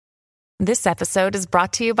This episode is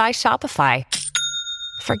brought to you by Shopify.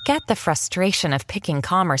 Forget the frustration of picking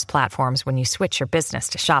commerce platforms when you switch your business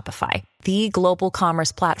to Shopify, the global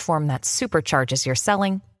commerce platform that supercharges your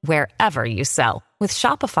selling wherever you sell. With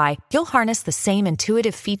Shopify, you'll harness the same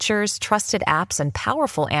intuitive features, trusted apps, and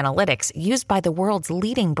powerful analytics used by the world's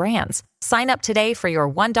leading brands. Sign up today for your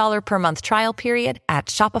 $1 per month trial period at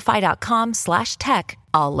shopify.com/tech,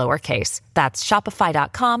 all lowercase. That's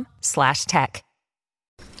shopify.com/tech.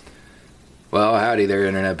 Well, howdy there,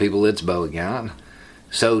 Internet people. It's Bo again.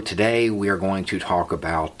 So today we are going to talk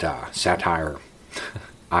about satire,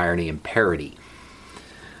 irony, and parody.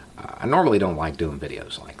 I normally don't like doing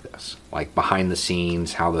videos like this, like behind the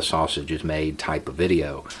scenes, how the sausage is made type of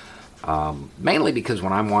video. Mainly because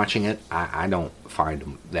when I'm watching it, I don't find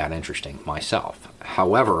them that interesting myself.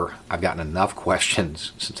 However, I've gotten enough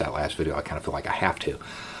questions since that last video, I kind of feel like I have to.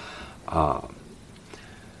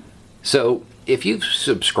 So if you've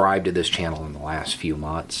subscribed to this channel in the last few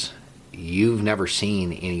months, you've never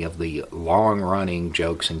seen any of the long-running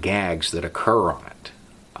jokes and gags that occur on it.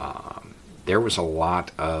 There was a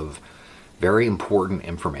lot of very important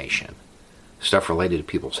information, stuff related to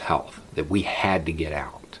people's health, that we had to get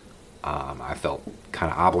out. I felt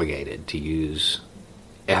kind of obligated to use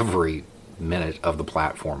every minute of the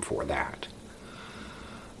platform for that.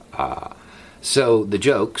 So the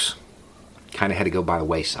jokes kind of had to go by the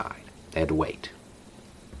wayside. They had to wait.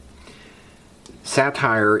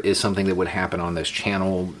 Satire is something that would happen on this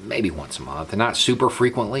channel maybe once a month, and not super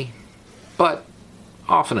frequently, but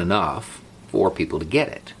often enough for people to get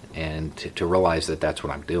it and to realize that that's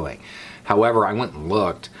what I'm doing. However, I went and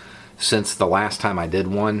looked. Since the last time I did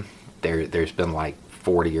one, there's been like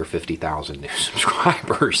 40 or 50,000 new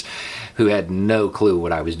subscribers who had no clue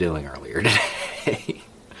what I was doing earlier today.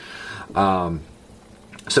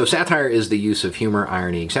 So satire is the use of humor,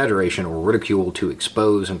 irony, exaggeration, or ridicule to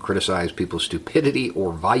expose and criticize people's stupidity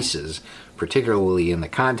or vices, particularly in the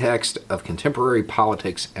context of contemporary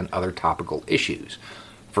politics and other topical issues.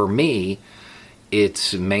 For me,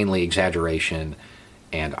 it's mainly exaggeration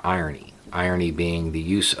and irony. Irony being the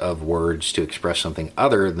use of words to express something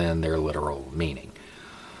other than their literal meaning.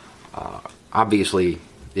 Obviously,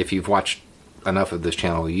 if you've watched enough of this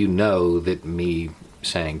channel, you know that me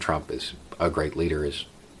saying Trump is a great leader is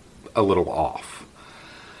a little off.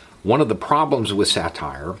 One of the problems with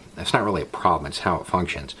satire, it's not really a problem, it's how it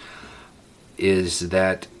functions, is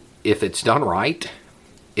that if it's done right,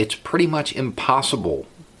 it's pretty much impossible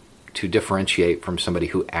to differentiate from somebody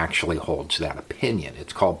who actually holds that opinion.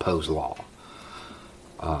 It's called Poe's Law.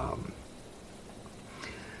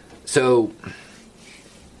 So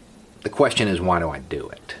the question is, why do I do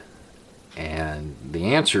it? And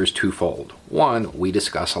the answer is twofold. One, we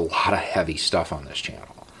discuss a lot of heavy stuff on this channel.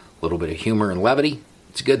 A little bit of humor and levity,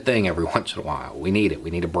 it's a good thing every once in a while. We need it.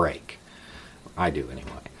 We need a break. I do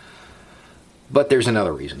anyway. But there's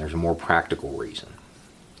another reason. There's a more practical reason.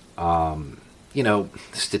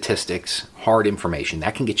 Statistics, hard information,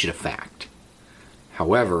 that can get you to fact.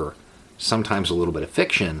 However, sometimes a little bit of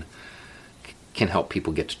fiction can help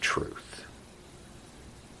people get to truth.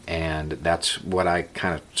 And that's what I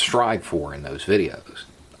kind of strive for in those videos.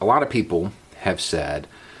 A lot of people have said,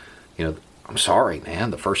 I'm sorry,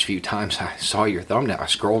 man, the first few times I saw your thumbnail, I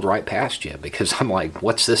scrolled right past you because I'm like,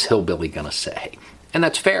 what's this hillbilly going to say? And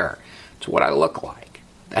that's fair. It's what I look like.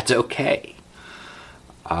 That's okay.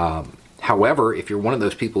 However, if you're one of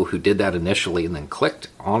those people who did that initially and then clicked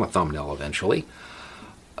on a thumbnail eventually,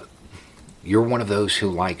 you're one of those who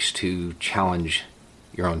likes to challenge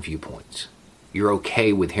your own viewpoints. You're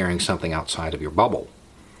okay with hearing something outside of your bubble.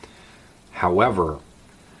 However,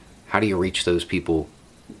 how do you reach those people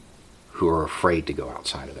who are afraid to go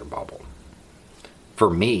outside of their bubble? For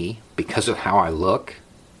me, because of how I look,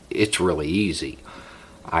 it's really easy.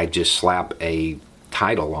 I just slap a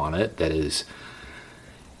title on it that is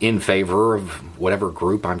in favor of whatever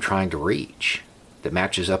group I'm trying to reach, that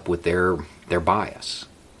matches up with their bias.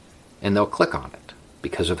 And they'll click on it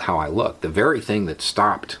because of how I look. The very thing that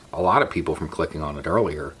stopped a lot of people from clicking on it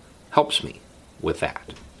earlier helps me with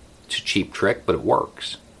that. It's a cheap trick, but it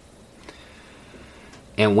works.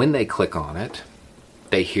 And when they click on it,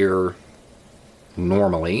 they hear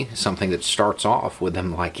normally something that starts off with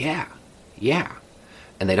them like, yeah.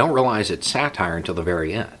 And they don't realize it's satire until the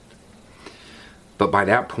very end. But by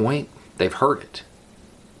that point, they've heard it.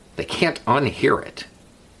 They can't unhear it.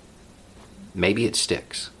 Maybe it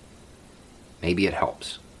sticks. Maybe it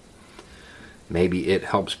helps. Maybe it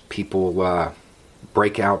helps people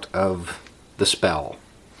break out of the spell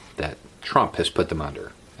that Trump has put them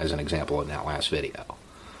under, as an example in that last video.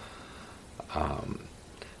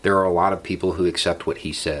 There are a lot of people who accept what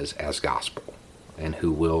he says as gospel. and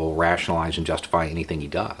who will rationalize and justify anything he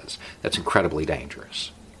does. That's incredibly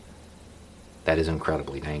dangerous. That is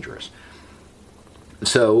incredibly dangerous.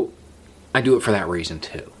 So I do it for that reason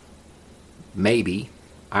too. Maybe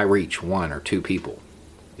I reach 1 or 2 people.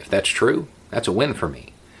 If that's true, that's a win for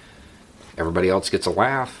me. Everybody else gets a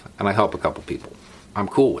laugh, and I help a couple people. I'm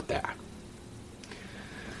cool with that.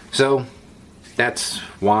 So that's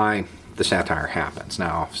why the satire happens.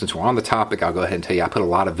 Now, since we're on the topic, I'll go ahead and tell you I put a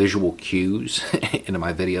lot of visual cues into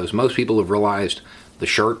my videos. Most people have realized the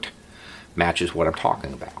shirt matches what I'm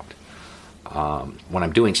talking about. When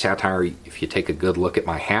I'm doing satire, if you take a good look at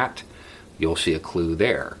my hat, you'll see a clue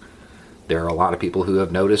there. There are a lot of people who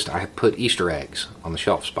have noticed I have put Easter eggs on the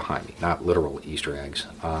shelves behind me. Not literal Easter eggs.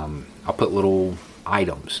 I'll put little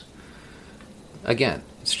items. Again,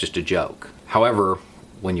 it's just a joke. However,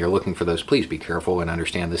 when you're looking for those, please be careful and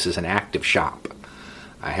understand this is an active shop.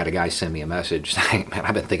 I had a guy send me a message saying, man,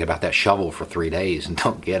 I've been thinking about that shovel for 3 days and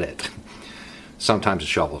don't get it. Sometimes a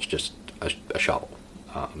shovel is just a shovel,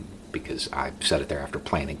 because I set it there after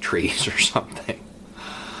planting trees or something.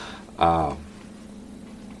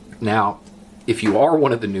 Now, if you are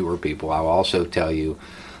one of the newer people, I will also tell you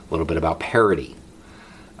a little bit about parody.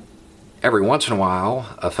 Every once in a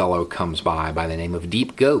while, a fellow comes by the name of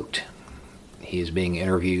Deep Goat. He is being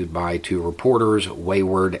interviewed by 2 reporters,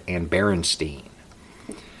 Wayward and Berenstein.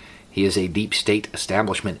 He is a deep state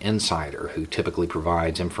establishment insider who typically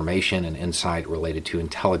provides information and insight related to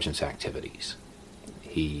intelligence activities.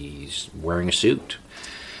 He's wearing a suit.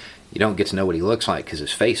 You don't get to know what he looks like because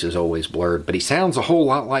his face is always blurred, but he sounds a whole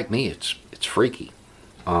lot like me. It's freaky.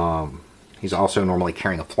 He's also normally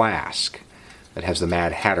carrying a flask that has the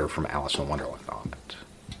Mad Hatter from Alice in Wonderland on it.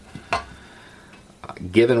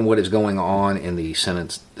 Given what is going on in the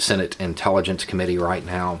Senate Intelligence Committee right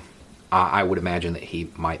now, I would imagine that he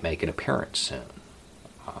might make an appearance soon.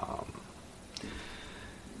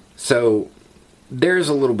 So there's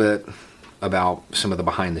a little bit about some of the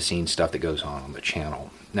behind-the-scenes stuff that goes on the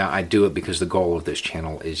channel. Now, I do it because the goal of this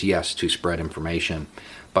channel is, yes, to spread information,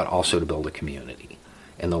 but also to build a community.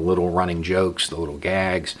 And the little running jokes, the little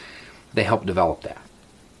gags, they help develop that.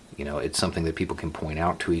 You know, it's something that people can point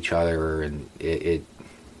out to each other, and it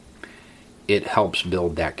helps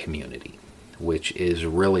build that community, which is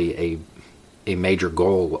really a major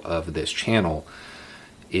goal of this channel,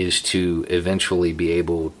 is to eventually be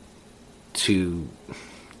able to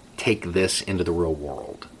take this into the real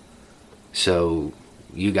world. So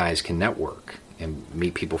you guys can network and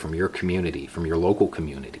meet people from your community, from your local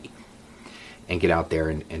community, and get out there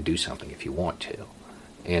and do something if you want to.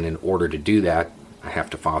 And in order to do that, I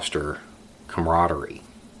have to foster camaraderie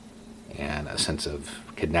and a sense of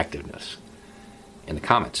connectiveness in the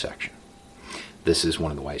comment section. This is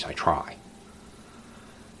one of the ways I try.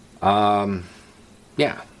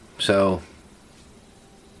 Yeah, so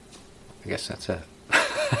I guess that's it.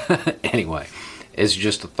 Anyway, it's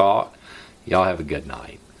just a thought. Y'all have a good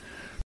night.